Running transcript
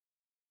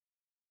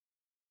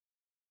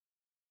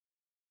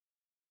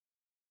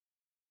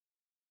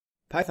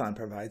Python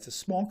provides a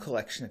small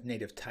collection of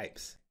native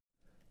types.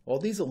 While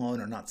these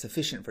alone are not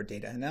sufficient for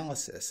data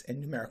analysis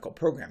and numerical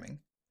programming,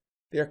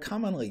 they are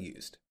commonly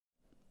used.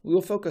 We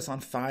will focus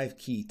on 5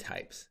 key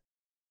types.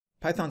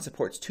 Python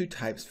supports 2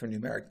 types for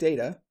numeric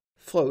data: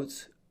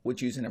 floats,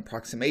 which use an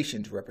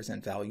approximation to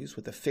represent values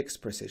with a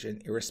fixed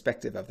precision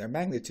irrespective of their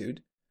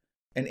magnitude,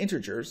 and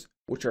integers,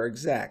 which are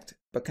exact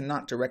but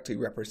cannot directly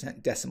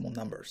represent decimal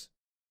numbers.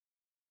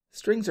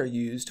 Strings are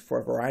used for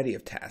a variety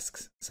of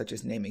tasks, such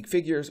as naming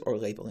figures or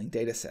labeling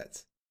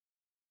datasets.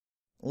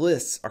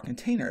 Lists are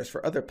containers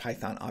for other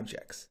Python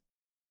objects.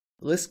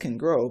 Lists can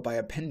grow by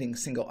appending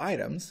single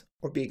items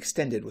or be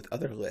extended with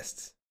other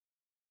lists.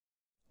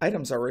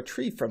 Items are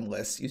retrieved from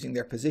lists using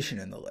their position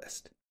in the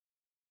list.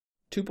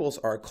 Tuples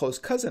are a close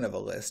cousin of a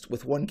list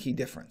with one key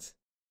difference.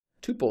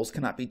 Tuples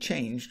cannot be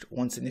changed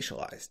once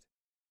initialized.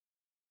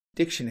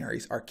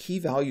 Dictionaries are key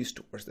value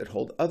stores that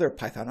hold other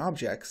Python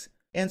objects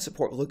and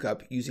support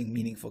lookup using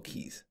meaningful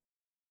keys.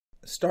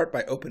 Start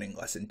by opening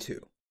Lesson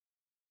 2.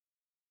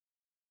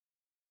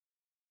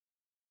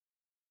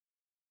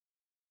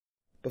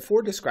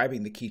 Before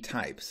describing the key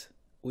types,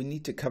 we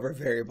need to cover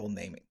variable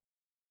naming.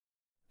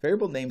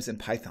 Variable names in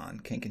Python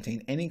can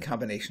contain any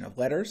combination of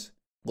letters,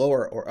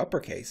 lower or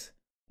uppercase,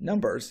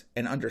 numbers,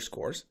 and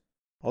underscores,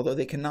 although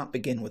they cannot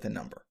begin with a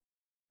number.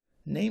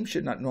 Names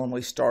should not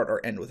normally start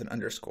or end with an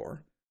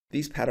underscore.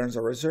 These patterns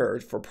are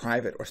reserved for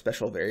private or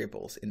special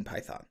variables in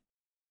Python.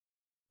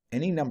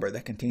 Any number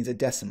that contains a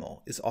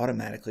decimal is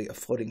automatically a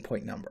floating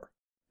point number.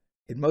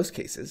 In most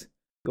cases,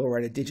 you'll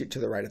write a digit to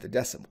the right of the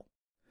decimal.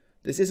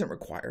 This isn't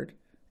required,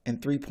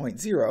 and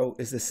 3.0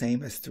 is the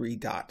same as 3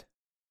 dot.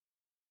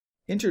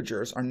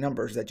 Integers are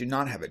numbers that do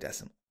not have a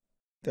decimal.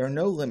 There are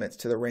no limits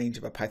to the range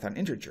of a Python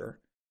integer,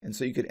 and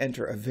so you could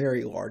enter a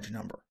very large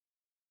number.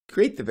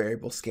 Create the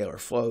variable scalar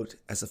float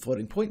as a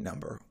floating point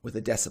number with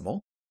a decimal,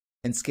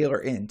 and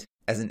scalar int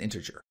as an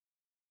integer.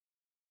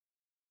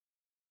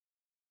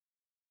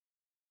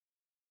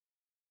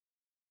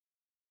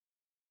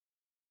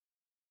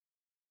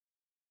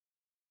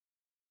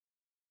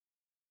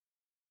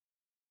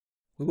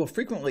 We will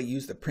frequently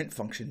use the print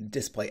function to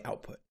display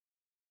output.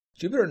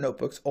 Jupyter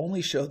notebooks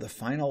only show the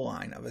final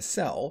line of a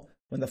cell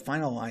when the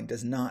final line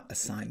does not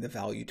assign the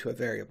value to a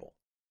variable.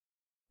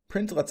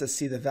 Print lets us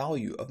see the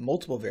value of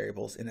multiple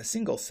variables in a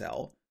single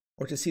cell,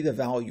 or to see the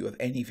value of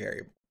any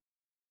variable.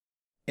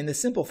 In the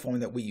simple form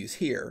that we use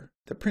here,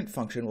 the print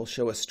function will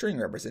show a string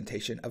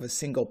representation of a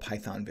single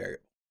Python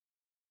variable.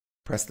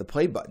 Press the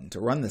play button to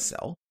run the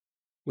cell,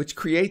 which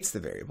creates the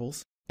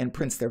variables and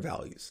prints their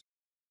values.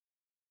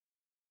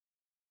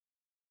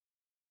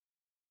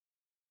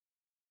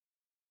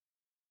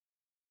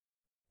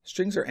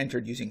 Strings are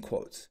entered using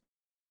quotes.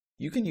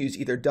 You can use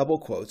either double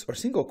quotes or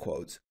single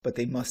quotes, but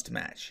they must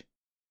match.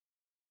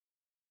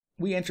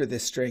 We enter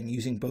this string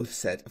using both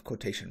set of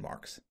quotation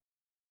marks.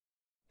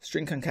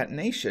 String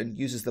concatenation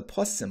uses the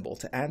plus symbol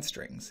to add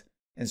strings,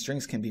 and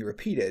strings can be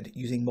repeated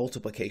using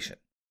multiplication.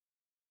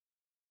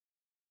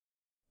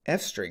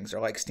 F strings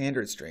are like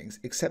standard strings,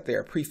 except they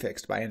are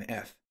prefixed by an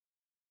F.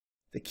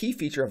 The key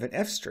feature of an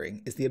F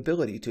string is the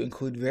ability to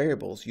include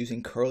variables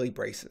using curly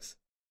braces.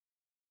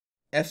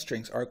 F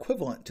strings are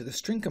equivalent to the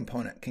string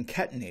component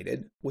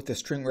concatenated with the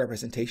string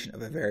representation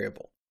of a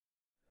variable.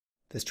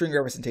 The string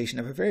representation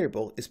of a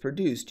variable is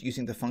produced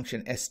using the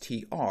function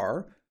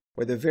str,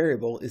 where the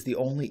variable is the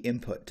only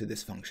input to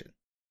this function.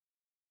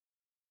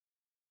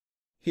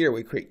 Here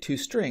we create 2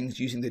 strings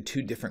using the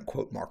 2 different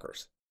quote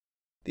markers.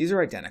 These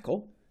are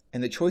identical,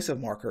 and the choice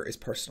of marker is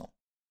personal.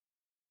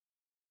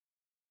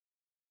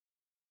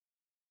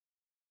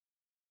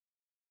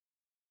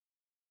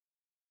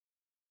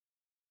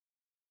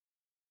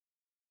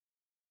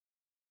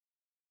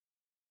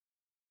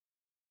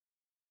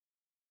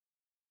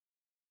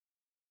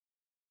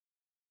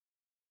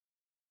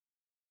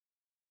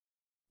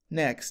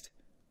 Next,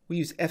 we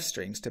use F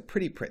strings to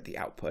pretty print the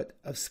output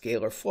of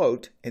scalar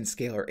float and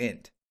scalar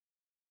int.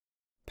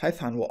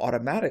 Python will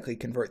automatically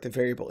convert the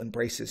variable in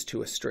braces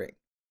to a string.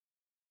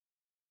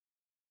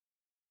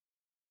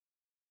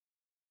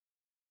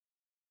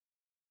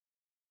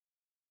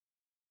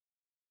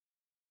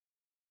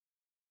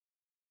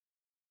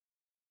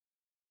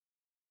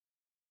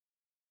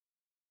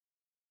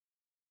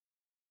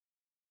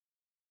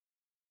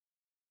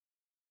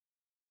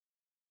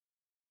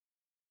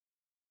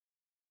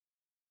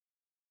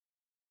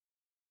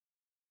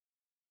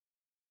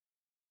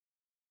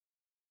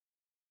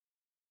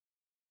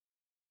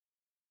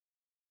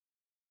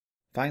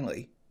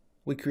 Finally,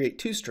 we create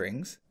 2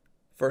 strings,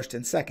 first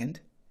and second,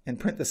 and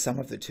print the sum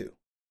of the 2.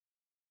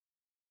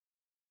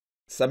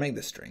 Summing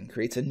the string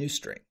creates a new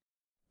string.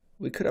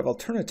 We could have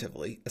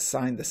alternatively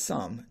assigned the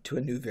sum to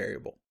a new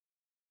variable.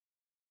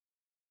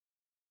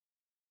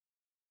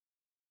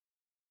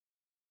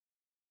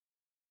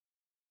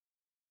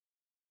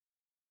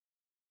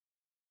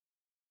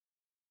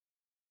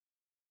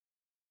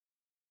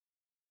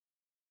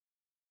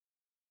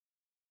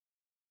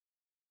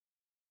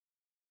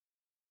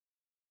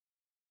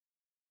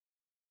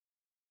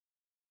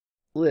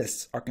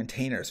 Lists are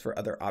containers for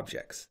other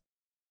objects.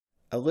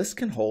 A list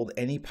can hold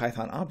any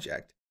Python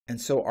object,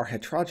 and so are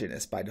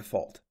heterogeneous by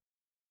default.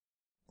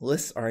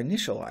 Lists are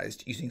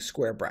initialized using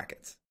square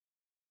brackets.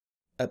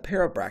 A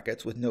pair of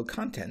brackets with no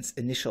contents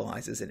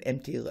initializes an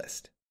empty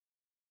list.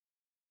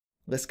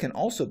 Lists can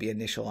also be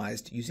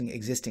initialized using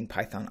existing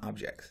Python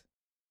objects.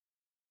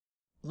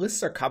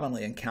 Lists are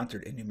commonly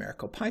encountered in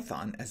numerical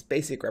Python as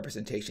basic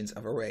representations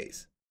of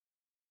arrays.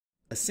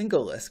 A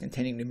single list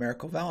containing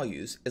numerical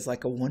values is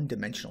like a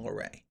one-dimensional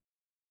array.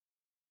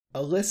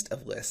 A list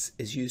of lists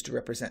is used to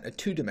represent a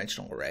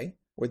two-dimensional array,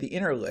 where the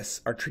inner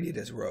lists are treated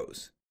as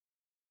rows.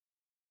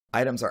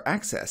 Items are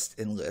accessed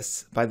in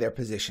lists by their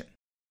position.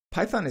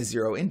 Python is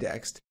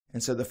zero-indexed,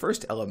 and so the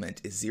first element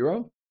is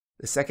 0,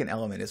 the second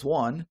element is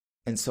 1,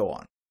 and so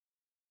on.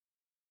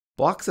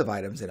 Blocks of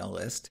items in a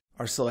list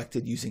are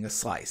selected using a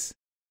slice.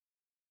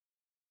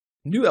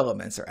 New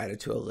elements are added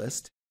to a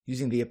list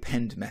using the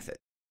append method.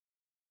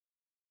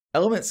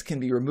 Elements can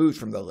be removed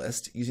from the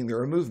list using the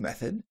remove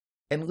method,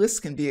 and lists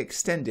can be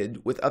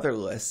extended with other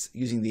lists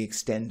using the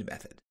extend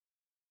method.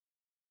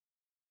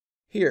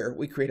 Here,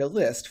 we create a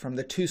list from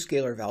the two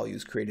scalar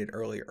values created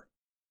earlier.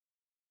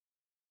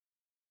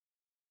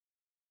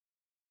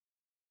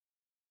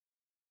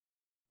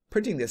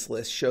 Printing this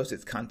list shows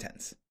its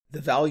contents, the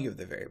value of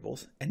the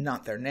variables, and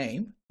not their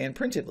name, and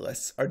printed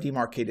lists are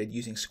demarcated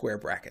using square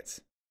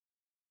brackets.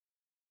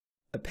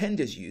 Append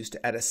is used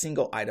to add a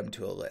single item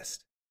to a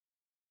list.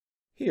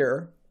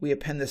 Here, we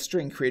append the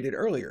string created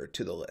earlier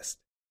to the list.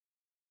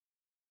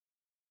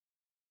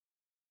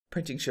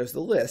 Printing shows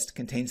the list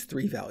contains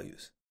 3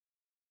 values.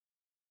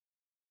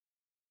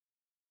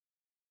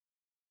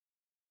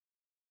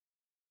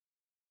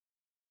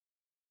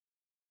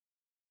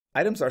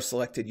 Items are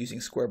selected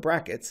using square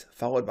brackets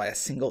followed by a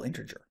single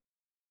integer.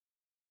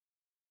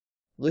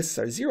 Lists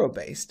are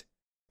zero-based,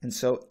 and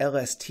so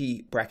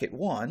LST bracket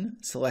 1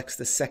 selects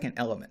the second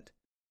element,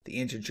 the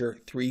integer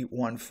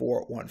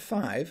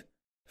 31415,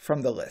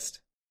 from the list.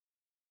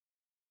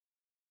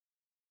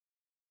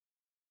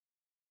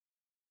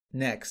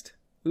 Next,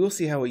 we will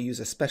see how we use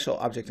a special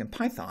object in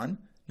Python,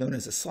 known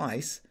as a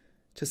slice,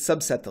 to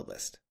subset the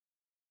list.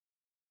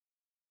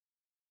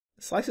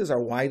 Slices are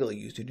widely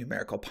used in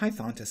numerical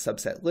Python to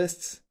subset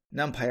lists,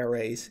 NumPy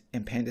arrays,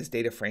 and pandas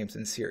data frames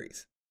and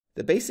series.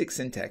 The basic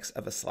syntax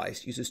of a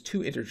slice uses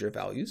 2 integer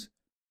values,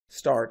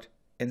 start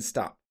and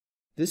stop.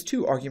 This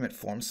 2-argument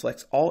form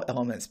selects all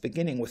elements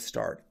beginning with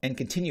start and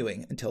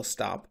continuing until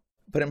stop,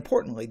 but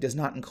importantly does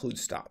not include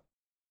stop.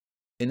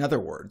 In other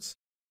words,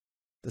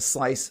 the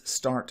slice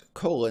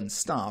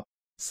start:stop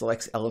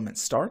selects element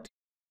start,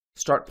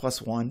 start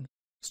plus 1,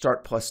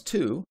 start plus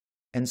 2,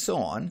 and so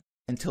on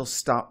until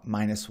stop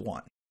minus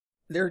 1.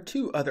 There are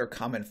 2 other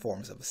common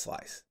forms of a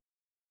slice.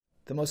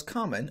 The most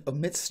common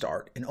omits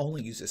start and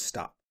only uses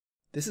stop.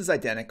 This is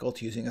identical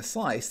to using a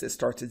slice that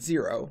starts at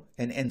 0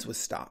 and ends with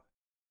stop.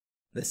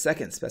 The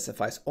second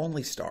specifies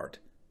only start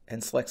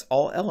and selects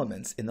all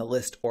elements in the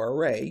list or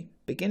array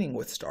beginning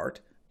with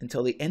start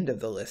until the end of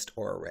the list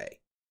or array.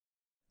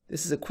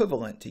 This is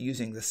equivalent to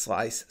using the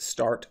slice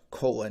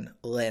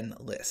start:"len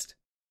list.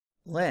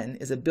 Len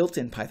is a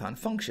built-in Python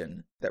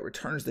function that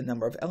returns the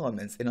number of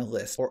elements in a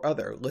list or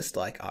other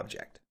list-like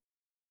object.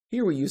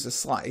 Here we use a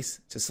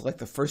slice to select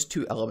the first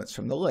 2 elements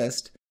from the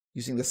list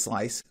using the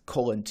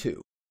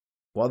slice:2.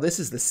 While this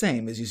is the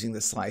same as using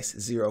the slice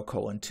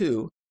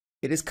 0:2,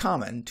 it is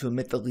common to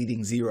omit the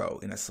leading 0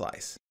 in a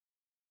slice.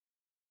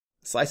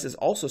 Slices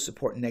also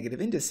support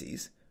negative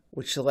indices,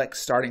 which select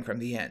starting from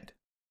the end.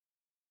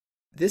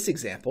 This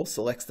example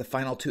selects the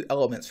final 2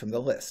 elements from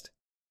the list.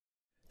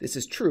 This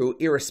is true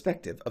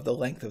irrespective of the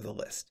length of the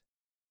list.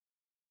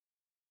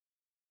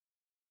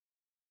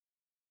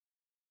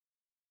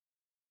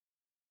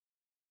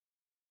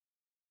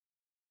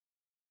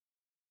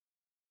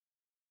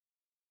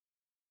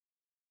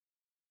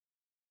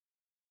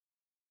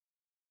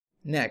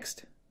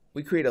 Next,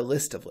 we create a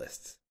list of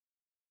lists,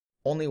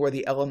 only where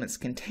the elements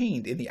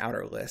contained in the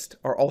outer list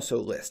are also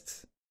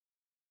lists.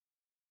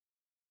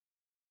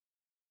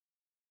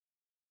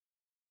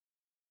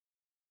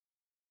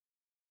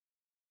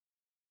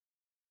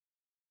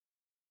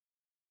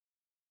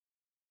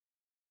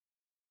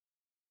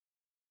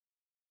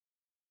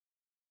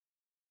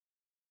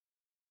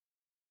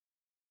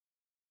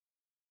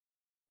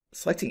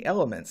 Selecting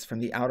elements from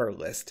the outer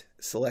list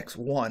selects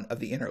one of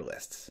the inner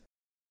lists.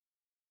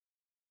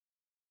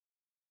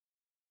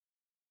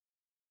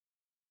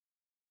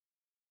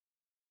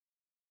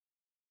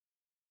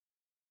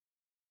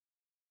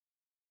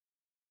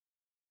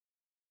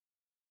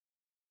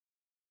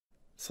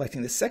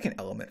 Selecting the second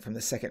element from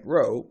the second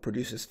row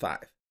produces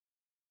 5.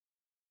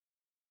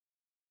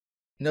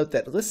 Note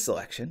that list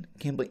selection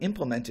can be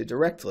implemented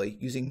directly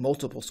using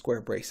multiple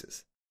square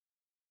braces.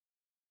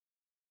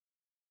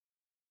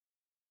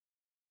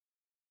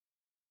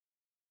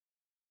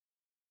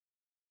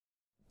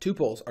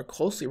 Tuples are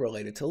closely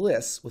related to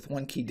lists with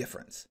one key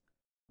difference.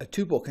 A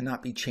tuple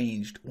cannot be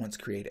changed once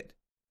created.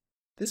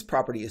 This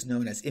property is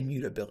known as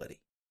immutability.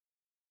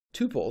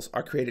 Tuples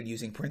are created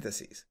using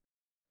parentheses.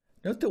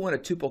 Note that when a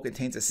tuple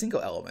contains a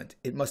single element,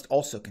 it must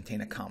also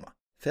contain a comma.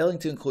 Failing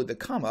to include the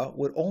comma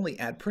would only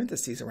add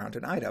parentheses around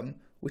an item,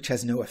 which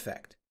has no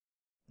effect.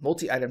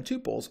 Multi-item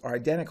tuples are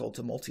identical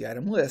to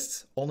multi-item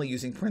lists, only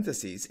using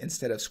parentheses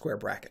instead of square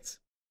brackets.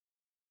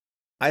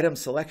 Item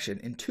selection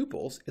in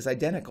tuples is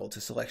identical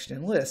to selection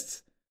in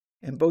lists,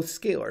 and both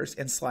scalars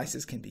and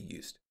slices can be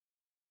used.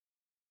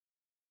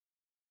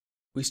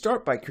 We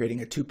start by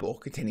creating a tuple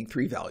containing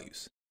 3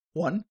 values,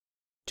 1,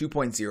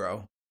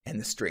 2.0, and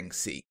the string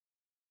C.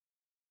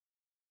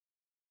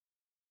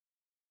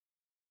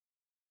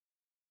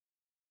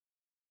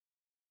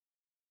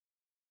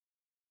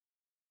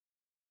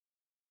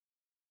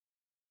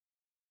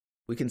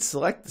 We can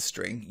select the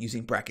string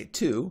using bracket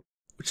 2,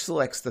 which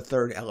selects the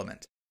third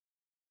element.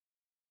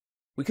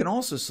 We can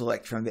also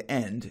select from the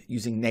end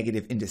using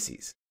negative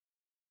indices.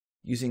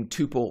 Using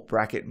tuple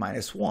bracket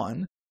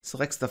 -1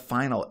 selects the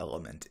final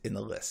element in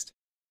the list.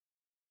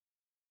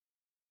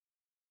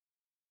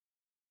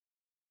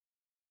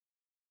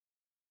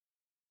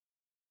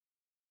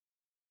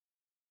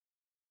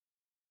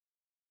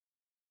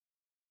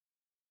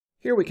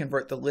 Here we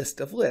convert the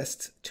list of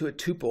lists to a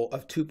tuple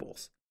of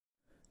tuples.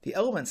 The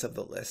elements of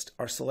the list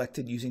are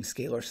selected using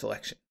scalar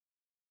selection.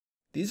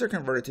 These are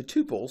converted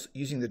to tuples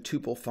using the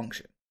tuple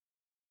function.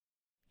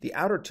 The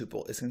outer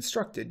tuple is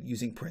constructed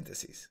using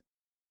parentheses.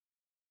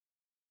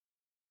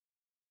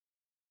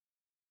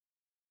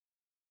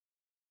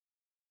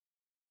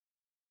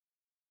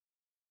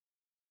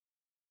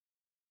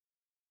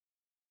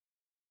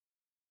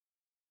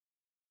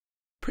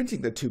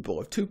 Printing the tuple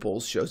of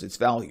tuples shows its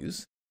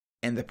values,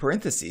 and the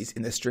parentheses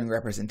in the string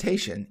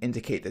representation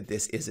indicate that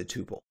this is a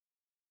tuple.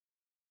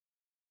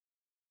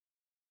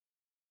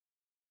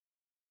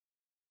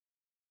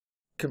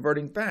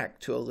 Converting back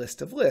to a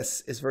list of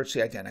lists is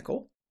virtually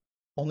identical,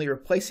 only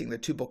replacing the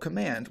tuple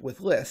command with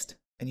list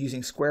and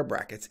using square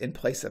brackets in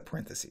place of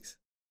parentheses.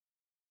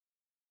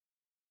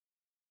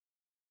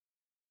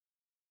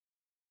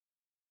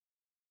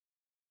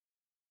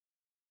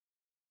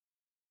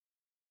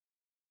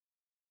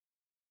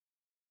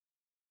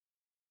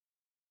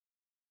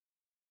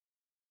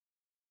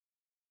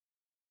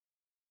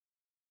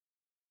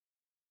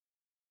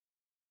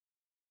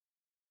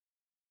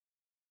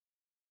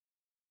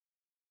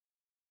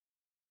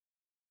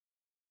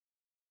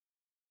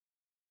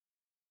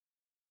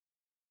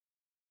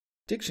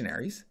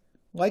 Dictionaries,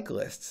 like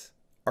lists,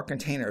 are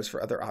containers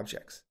for other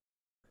objects.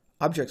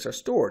 Objects are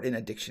stored in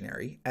a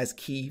dictionary as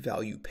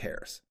key-value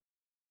pairs.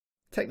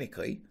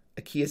 Technically,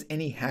 a key is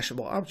any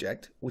hashable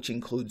object, which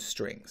includes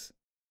strings.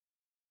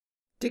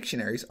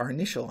 Dictionaries are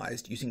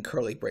initialized using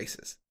curly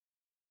braces.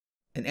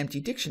 An empty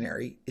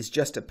dictionary is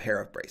just a pair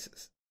of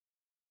braces.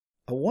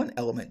 A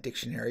one-element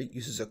dictionary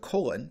uses a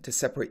colon to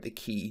separate the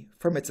key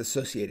from its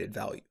associated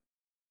value.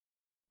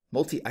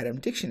 Multi-item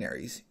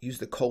dictionaries use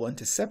the colon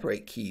to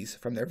separate keys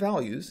from their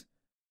values,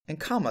 and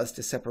commas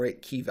to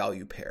separate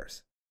key-value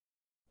pairs.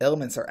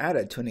 Elements are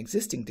added to an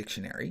existing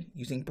dictionary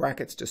using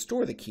brackets to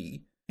store the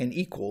key and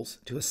equals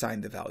to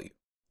assign the value.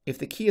 If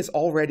the key is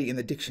already in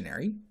the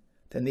dictionary,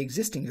 then the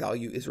existing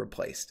value is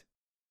replaced.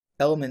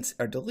 Elements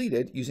are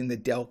deleted using the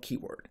del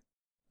keyword.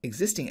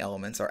 Existing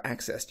elements are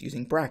accessed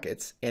using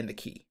brackets and the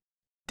key.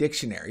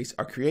 Dictionaries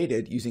are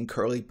created using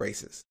curly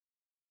braces.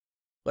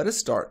 Let us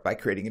start by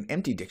creating an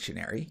empty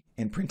dictionary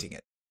and printing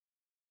it.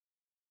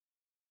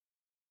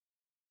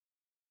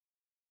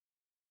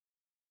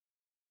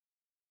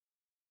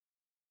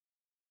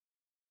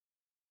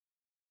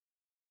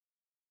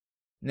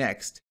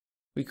 Next,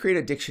 we create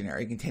a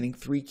dictionary containing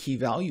 3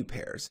 key-value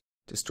pairs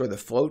to store the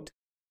float,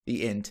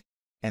 the int,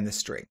 and the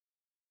string.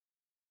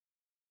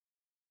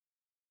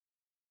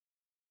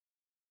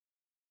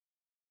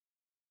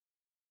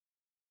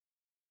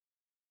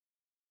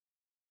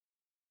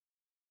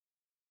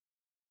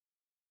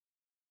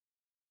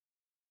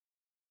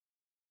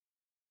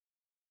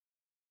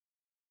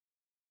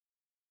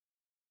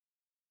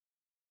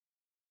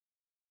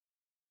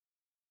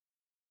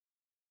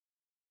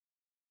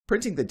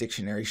 Printing the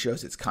dictionary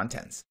shows its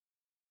contents.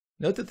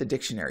 Note that the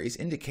dictionary is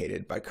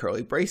indicated by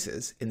curly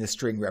braces in the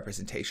string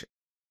representation.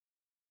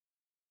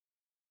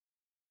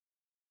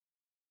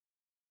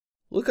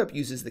 Lookup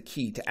uses the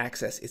key to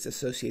access its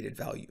associated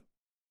value.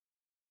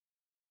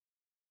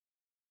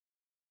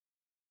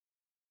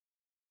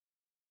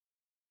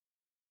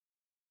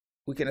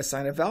 We can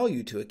assign a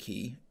value to a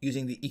key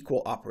using the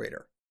equal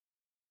operator.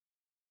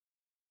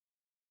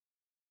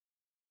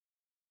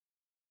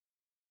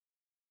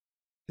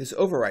 This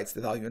overwrites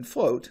the value in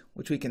float,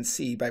 which we can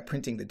see by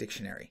printing the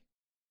dictionary.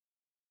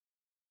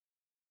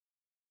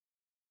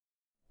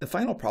 The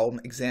final problem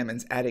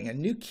examines adding a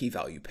new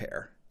key-value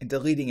pair and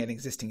deleting an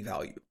existing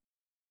value.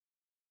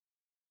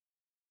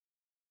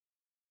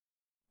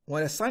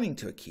 When assigning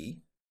to a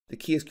key, the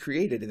key is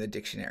created in the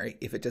dictionary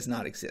if it does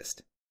not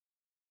exist.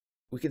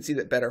 We can see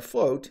that better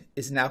float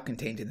is now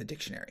contained in the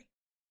dictionary.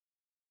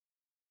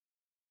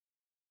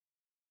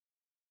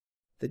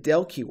 The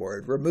del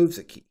keyword removes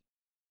a key.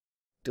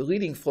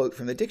 Deleting float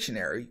from the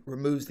dictionary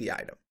removes the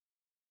item.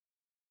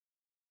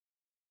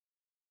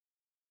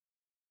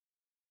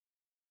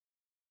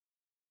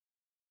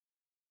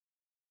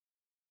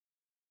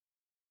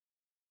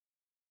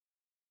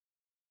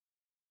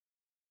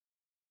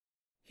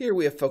 Here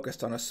we have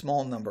focused on a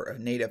small number of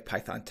native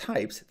Python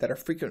types that are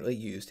frequently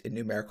used in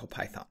numerical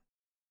Python.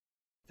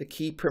 The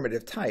key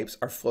primitive types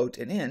are float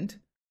and int,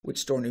 which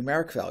store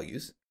numeric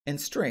values, and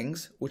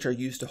strings, which are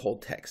used to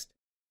hold text.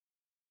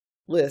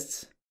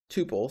 Lists,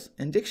 tuples,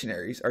 and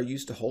dictionaries are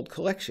used to hold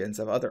collections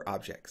of other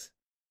objects.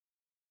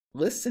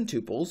 Lists and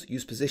tuples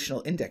use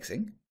positional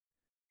indexing,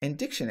 and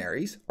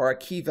dictionaries are a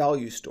key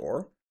value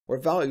store where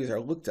values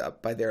are looked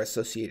up by their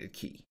associated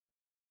key.